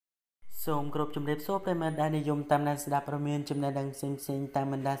សូមគ្រប់ជំរាបសួរប្រិយមិត្តដែលនិយមតាមដានស្ដាប់ព័ត៌មានចំណេះដឹងផ្សេងៗតាម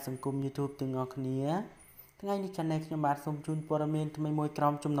បណ្ដាញសង្គម YouTube ទាំងអស់គ្នាថ្ងៃនេះ Chanel ខ្ញុំបាទសូមជូនព័ត៌មានថ្មីមួយក្រោ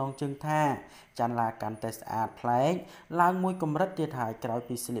មចំណងជើងថា Chanla កាន់តែស្អាតប្លែកឡើងមួយកម្រិតទៀតហើយក្រោយ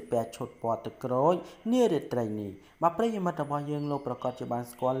ពីស្លៀកពាក់ឈុតពណ៌ទឹកក្រូចនារាត្រីនេះបាទប្រិយមិត្តរបស់យើងលោកប្រកាសជាបាន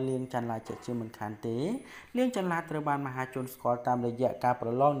ស្គាល់លៀង Chanla ជាក់ជាមិនខានទេលៀង Chanla ត្រូវបានមហាជនស្គាល់តាមរយៈការប្រ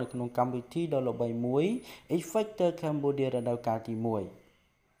ឡងនៅក្នុងកម្មវិធីដ៏ល្បីមួយ Factor Cambodia រដូវកាលទី1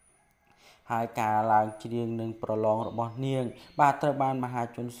ហើយការឡើងជ្រៀងនឹងប្រឡងរបស់នាងបាទត្រូវបានមហា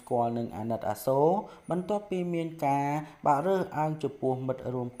ជនស្គាល់នឹងអាណិតអាសូរបន្ទាប់ពីមានការបាក់រើសអើងចំពោះមិត្ត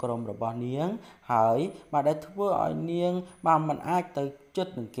រួមក្រុមរបស់នាងហើយបាទដែលធ្វើឲ្យនាងបាទមិនអាចទៅចិត្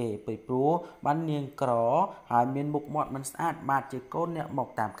តនឹងគេពីព្រោះបាននាងក្រហើយមានមុខមាត់មិនស្អាតបាទជាកូនអ្នកមក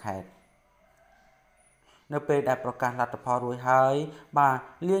តាមខេត្តនៅពេលដែលប្រកាសលទ្ធផលរួចហើយបាទ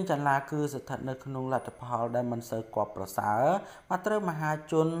លៀង Chanla គឺស្ថិតនៅក្នុងលទ្ធផលដែលមិនសូវគប្បីប្រសើរបាទត្រូវមហា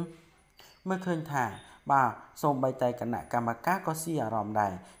ជនមើលឃើញថាបាទសូម្បីតែគណៈកម្មការក៏ស៊ីអារម្មណ៍ដែ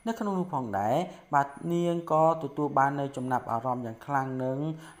រនៅក្នុងនោះផងដែរបាទនាងក៏ទទួលបាននៅចំណាប់អារម្មណ៍យ៉ាងខ្លាំងនឹង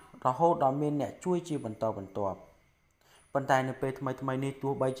រហូតដល់មានអ្នកជួយជាបន្តបន្ទាប់ប៉ុន្តែនៅពេលថ្មីនេះ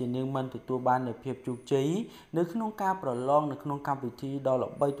ទោះបីជានាងមិនទទួលបាននូវភាពជោគជ័យនៅក្នុងការប្រឡងនៅក្នុងកម្មវិធីដ៏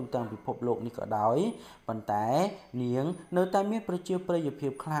ល្បីទូទាំងពិភពលោកនេះក៏ដោយប៉ុន្តែនាងនៅតែមានប្រជាប្រិយភា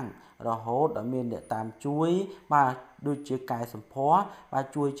ពខ្លាំងរហូតដល់មានអ្នកតាមជួយបាទដូចជាកែសម្ផស្សបាទ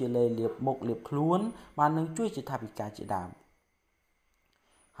ជួយជាលេលាបមុខលាបខ្លួនបាទនឹងជួយជាថវិកាជាដើម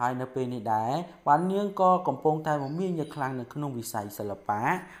ហើយនៅពេលនេះដែរបាទនាងក៏កំពុងតែមមាញឹកខ្លាំងនៅក្នុងវិស័យសិល្បៈ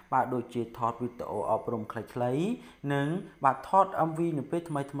បាទដូចជាថតវីដេអូអប់រំខ្លីៗនិងបាទថត MV នៅពេល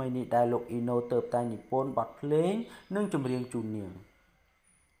ថ្មីនេះដែលលោកអ៊ីណូទៅតែនិពន្ធបទភ្លេងនិងចម្រៀងជូននាង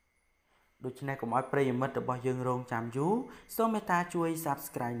ដូច្នេះកុំឲ្យប្រិយមិត្តរបស់យើងរងចាំយូរសូមមេត្តាជួយ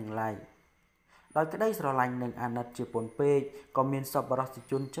Subscribe និង Likeដោយក្តីស្រឡាញ់និងអាណិតជាពន់ពេកក៏មានសប្បុរស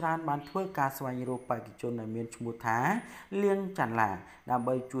ជនច្រើនបានធ្វើការស្វែងរកបេក្ខជនដែលមានឈ្មោះថាលៀង Chanla ដើម្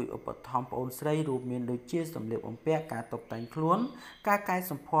បីជួយឧបត្ថម្ភប្អូនស្រីរួមមានដូចជាសម្លៀកបំពាក់ការតុបតែងខ្លួនការកែ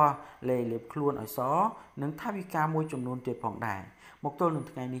សម្ផស្សលេលាបខ្លួនឲ្យសនិងថវិកាមួយចំនួនទៀតផងដែរមកទល់នឹង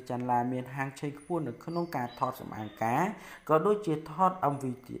ថ្ងៃនេះ Chanla មានហាងឆេងខ្ពស់នៅក្នុងការថតសម្អាងការក៏ដូចជាថត MV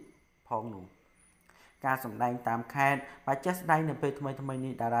ទៀតផងនោះការសម្ដែងតាមខេត្តបាទចេះស្ដែងនៅពេលថ្មី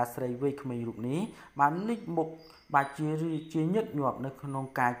នេះតារាស្រីវ័យក្មេងរូបនេះបានលេចមុខបាទជាញឹកញាប់នៅក្នុង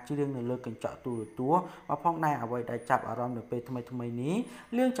ការច្រៀងនៅលើកញ្ចក់ទូរទស្សន៍បាទផងដែរអ្វីដែលចាប់អារម្មណ៍នៅពេលថ្មីនេះ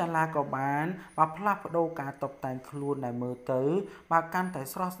លៀង Chanla ក៏បានបាទផ្លាស់ប្ដូរការតុបតែងខ្លួនដែលមើលទៅបាទកាន់តែ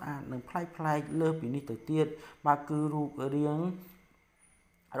ស្រស់ស្អាតនិងប្លែកលើសពីនេះទៅទៀតបាទគឺរូបរាង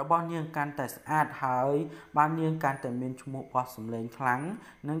របស់នាងកាន់តែស្អាតហើយបាទនាងកាន់តែមានឈ្មោះបោះសម្លេងខ្លាំង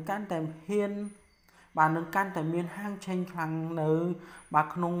និងកាន់តែហ៊ានបាទនឹងកាន់តែមានហាងឆេងខ្លាំងនៅបាទ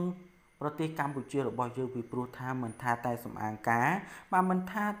ក្នុងប្រទេសកម្ពុជារបស់យើងពីព្រោះថាមិនថាតែសម្អាងការបាទមិន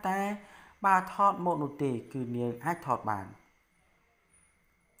ថាតែបាទថតម៉ូដនោះទេគឺនាងអាចថតបាន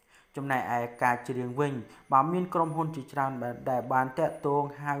ចំណែកឯការច្រៀងវិញបាទមានក្រុមហ៊ុនជាច្រើនដែលបានតាក់ទង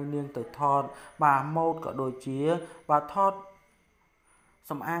ហៅនាងទៅថតបាទម៉ូដក៏ដូចជាបាទថត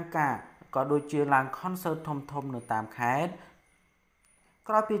សម្អាងការក៏ដូចជាឡើង concert ធំនៅតាមខេត្ត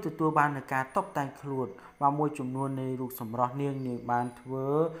ក្រោយពីទទួលបាននូវការតុបតែងខ្លួនបាទមួយចំនួននៃរូបសម្រស់នាងបានធ្វើ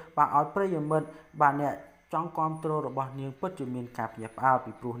បាទឲ្យប្រិយមិត្តបាទអ្នកចង់គាំទ្ររបស់នាងពិតជាមានការភ្ញាក់ផ្អើល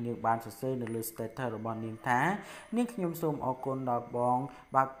ពីព្រោះនាងបានសរសេរនៅលើ status របស់នាងថានាងខ្ញុំសូមអរគុណដល់បង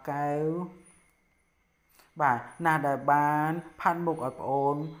បាទកែវបាទណាស់ដែលបានផាត់មុខឲ្យប្អូ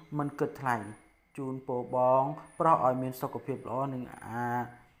នមិនគិតថ្លៃជូនពរបងប្រោះឲ្យមានសុខភាពល្អនិងអ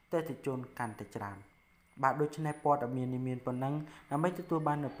តិថិជនកាន់តែច្រើនបាទដូច្នេះព័ត៌មាននេះមានប៉ុណ្ណឹងដើម្បីទទួល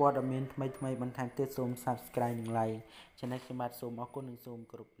បាននូវព័ត៌មានថ្មីបន្ថែមទៀតសូម Subscribe និង Like ចំណែកខ្ញុំបាទសូមអរគុណនិងសូម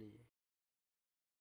គោរពលា